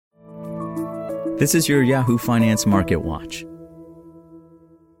This is your Yahoo Finance Market Watch.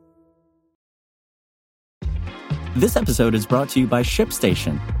 This episode is brought to you by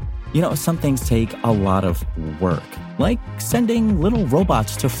ShipStation. You know, some things take a lot of work, like sending little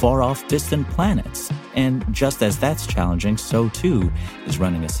robots to far-off distant planets. And just as that's challenging, so too is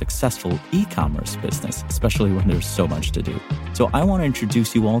running a successful e-commerce business, especially when there's so much to do. So I want to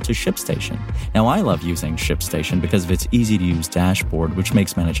introduce you all to ShipStation. Now, I love using ShipStation because of its easy-to-use dashboard, which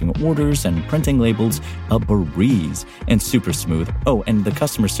makes managing orders and printing labels a breeze and super smooth. Oh, and the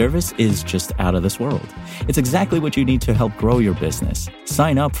customer service is just out of this world. It's exactly what you need to help grow your business.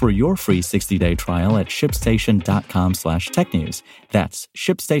 Sign up for your free 60-day trial at shipstation.com/technews. That's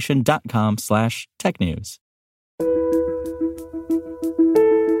shipstation.com/technews.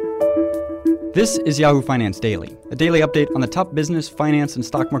 This is Yahoo Finance Daily, a daily update on the top business, finance, and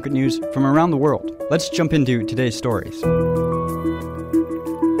stock market news from around the world. Let's jump into today's stories.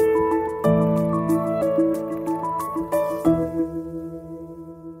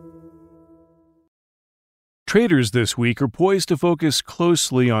 Traders this week are poised to focus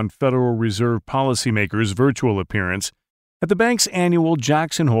closely on Federal Reserve policymakers' virtual appearance at the bank's annual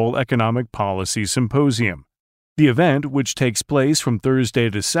Jackson Hole Economic Policy Symposium. The event, which takes place from Thursday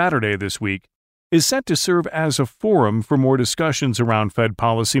to Saturday this week, is set to serve as a forum for more discussions around Fed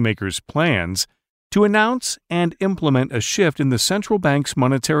policymakers' plans to announce and implement a shift in the central bank's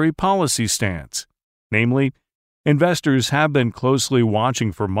monetary policy stance. Namely, investors have been closely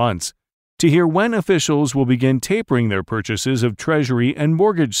watching for months to hear when officials will begin tapering their purchases of Treasury and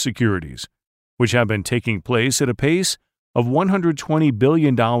mortgage securities, which have been taking place at a pace of $120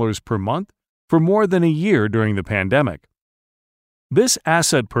 billion per month for more than a year during the pandemic. This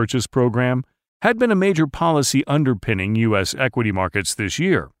asset purchase program had been a major policy underpinning U.S. equity markets this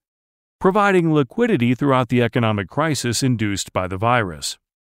year, providing liquidity throughout the economic crisis induced by the virus.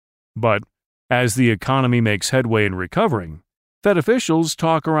 But as the economy makes headway in recovering, Fed officials'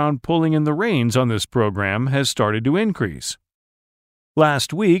 talk around pulling in the reins on this program has started to increase.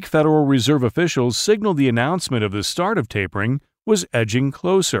 Last week, Federal Reserve officials signaled the announcement of the start of tapering was edging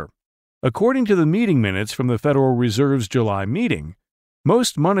closer. According to the meeting minutes from the Federal Reserve's July meeting,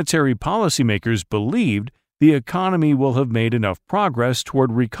 most monetary policymakers believed the economy will have made enough progress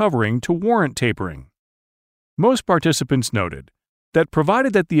toward recovering to warrant tapering. Most participants noted that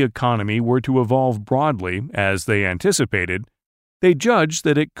provided that the economy were to evolve broadly, as they anticipated, they judged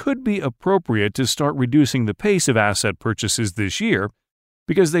that it could be appropriate to start reducing the pace of asset purchases this year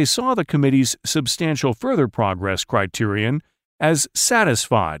because they saw the committee's substantial further progress criterion as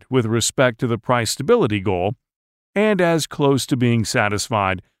satisfied with respect to the price stability goal and as close to being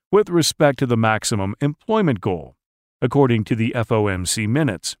satisfied with respect to the maximum employment goal, according to the FOMC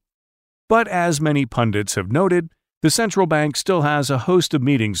minutes. But as many pundits have noted, the central bank still has a host of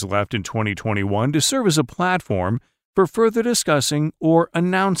meetings left in 2021 to serve as a platform for further discussing or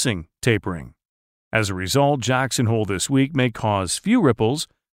announcing tapering. As a result, Jackson Hole this week may cause few ripples,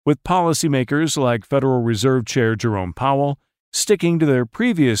 with policymakers like Federal Reserve Chair Jerome Powell sticking to their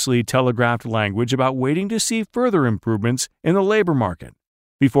previously telegraphed language about waiting to see further improvements in the labor market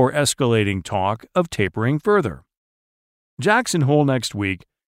before escalating talk of tapering further. Jackson Hole next week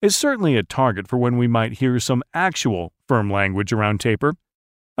is certainly a target for when we might hear some actual firm language around taper.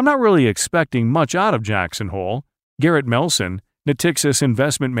 I'm not really expecting much out of Jackson Hole. Garrett Melson, Natixis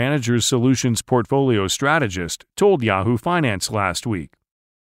Investment Managers Solutions portfolio strategist, told Yahoo Finance last week.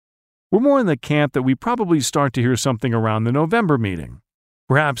 We're more in the camp that we probably start to hear something around the November meeting.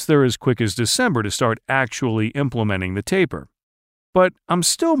 Perhaps they're as quick as December to start actually implementing the taper. But I'm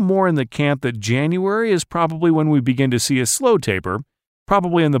still more in the camp that January is probably when we begin to see a slow taper,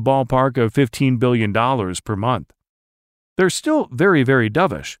 probably in the ballpark of $15 billion per month. They're still very, very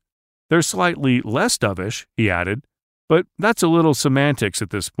dovish. They're slightly less dovish, he added, but that's a little semantics at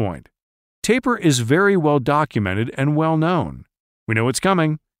this point. Taper is very well documented and well known. We know it's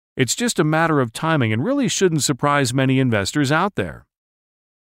coming. It's just a matter of timing and really shouldn't surprise many investors out there.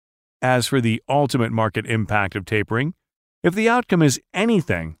 As for the ultimate market impact of tapering, if the outcome is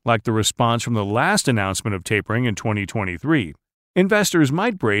anything like the response from the last announcement of tapering in 2023, investors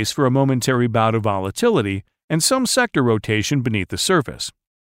might brace for a momentary bout of volatility and some sector rotation beneath the surface.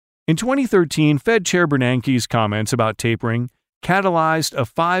 In 2013, Fed Chair Bernanke's comments about tapering catalyzed a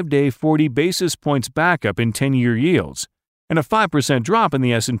 5-day 40 basis points backup in 10-year yields and a 5% drop in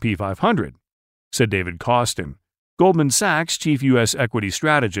the S&P 500, said David Costin, Goldman Sachs' chief U.S. equity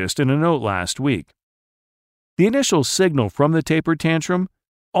strategist, in a note last week. The initial signal from the taper tantrum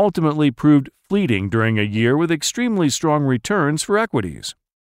ultimately proved fleeting during a year with extremely strong returns for equities.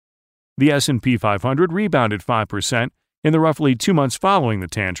 The S&P 500 rebounded 5% in the roughly 2 months following the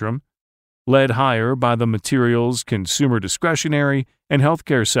tantrum, led higher by the materials, consumer discretionary, and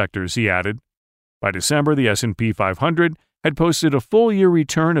healthcare sectors, he added. By December, the S&P 500 had posted a full-year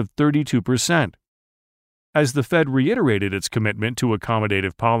return of 32%. As the Fed reiterated its commitment to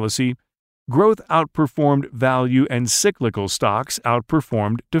accommodative policy, growth outperformed value and cyclical stocks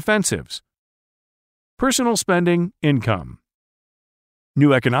outperformed defensives. Personal spending, income.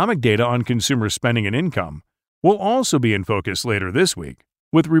 New economic data on consumer spending and income will also be in focus later this week,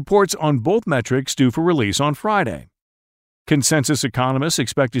 with reports on both metrics due for release on Friday. Consensus economists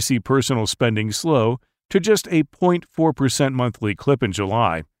expect to see personal spending slow to just a 0.4% monthly clip in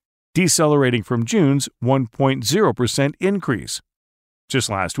July, decelerating from June's 1.0% increase. Just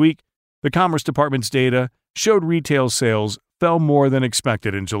last week, the Commerce Department's data showed retail sales fell more than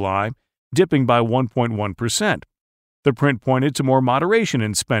expected in July, dipping by 1.1%. The print pointed to more moderation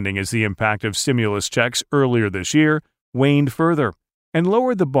in spending as the impact of stimulus checks earlier this year waned further and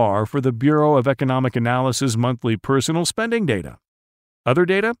lowered the bar for the Bureau of Economic Analysis' monthly personal spending data. Other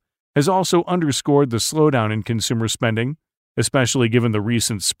data has also underscored the slowdown in consumer spending, especially given the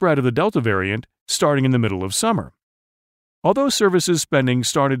recent spread of the Delta variant starting in the middle of summer. Although services spending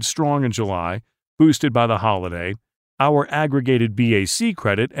started strong in July, boosted by the holiday, our aggregated BAC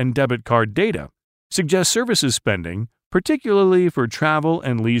credit and debit card data suggests services spending, particularly for travel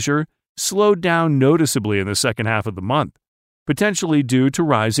and leisure, slowed down noticeably in the second half of the month, potentially due to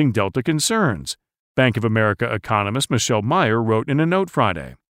rising Delta concerns, Bank of America economist Michelle Meyer wrote in a note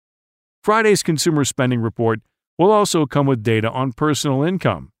Friday. Friday's consumer spending report will also come with data on personal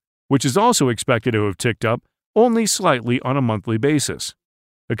income, which is also expected to have ticked up only slightly on a monthly basis.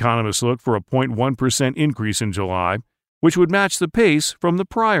 Economists look for a 0.1% increase in July, which would match the pace from the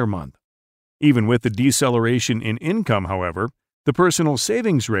prior month. Even with the deceleration in income, however, the personal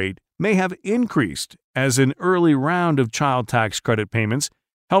savings rate may have increased as an early round of child tax credit payments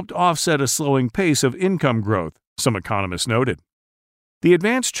helped offset a slowing pace of income growth, some economists noted. The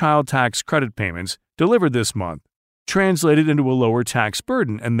advanced child tax credit payments delivered this month translated into a lower tax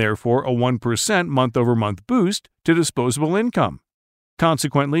burden and therefore a 1% month-over-month boost to disposable income,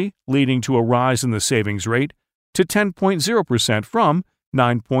 consequently leading to a rise in the savings rate to 10.0% from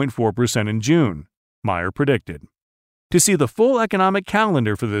 9.4% in June, Meyer predicted. To see the full economic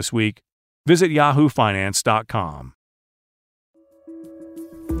calendar for this week, visit yahoofinance.com.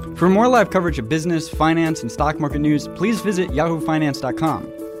 For more live coverage of business, finance, and stock market news, please visit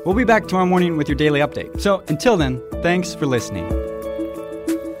yahoofinance.com. We'll be back tomorrow morning with your daily update. So until then, thanks for listening.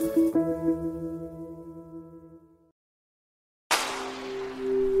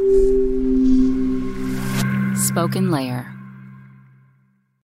 Spoken Layer.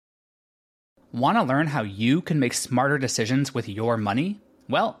 Want to learn how you can make smarter decisions with your money?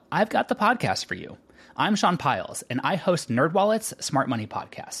 Well, I've got the podcast for you. I'm Sean Piles, and I host NerdWallet's Smart Money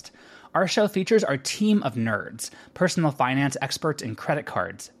Podcast. Our show features our team of nerds, personal finance experts in credit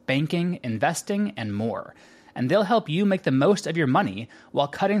cards, banking, investing, and more. And they'll help you make the most of your money while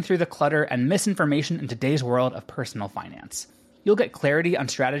cutting through the clutter and misinformation in today's world of personal finance. You'll get clarity on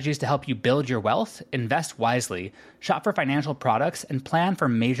strategies to help you build your wealth, invest wisely, shop for financial products, and plan for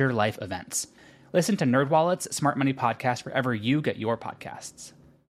major life events. Listen to NerdWallet's Smart Money Podcast wherever you get your podcasts.